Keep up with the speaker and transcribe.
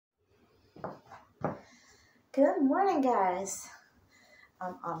Good morning, guys.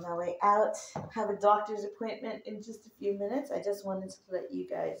 I'm on my way out. Have a doctor's appointment in just a few minutes. I just wanted to let you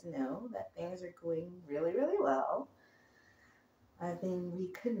guys know that things are going really, really well. I've been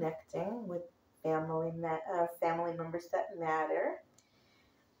reconnecting with family members that matter.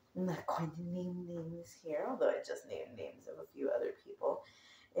 I'm not going to name names here, although I just named names of a few other people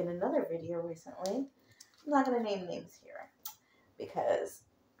in another video recently. I'm not going to name names here because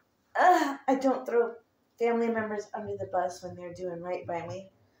I don't throw family members under the bus when they're doing right by me.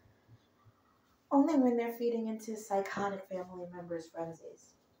 Only when they're feeding into psychotic family members'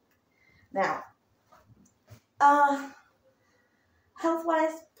 frenzies. Now,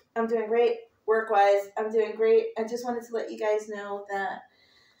 health-wise, I'm doing great. Work-wise, I'm doing great. I just wanted to let you guys know that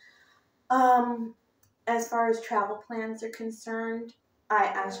as far as travel plans are concerned, I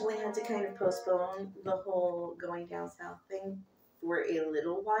actually had to kind of postpone the whole going down south thing for a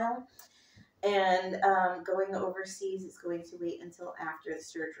little while. And going overseas is going to wait until after the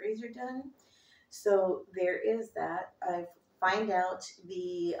surgeries are done. So there is that. I find out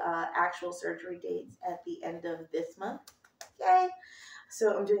the actual surgery dates at the end of this month. Yay!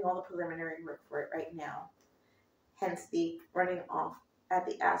 So I'm doing all the preliminary work for it right now. Hence the running off at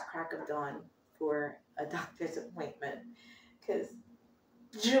the ass crack of dawn for a doctor's appointment. Because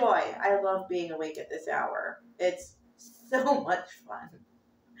joy, I love being awake at this hour. It's so much fun.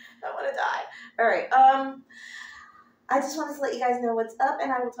 I want to die. All right. I just wanted to let you guys know what's up,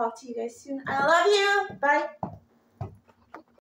 and I will talk to you guys soon. I love you. Bye.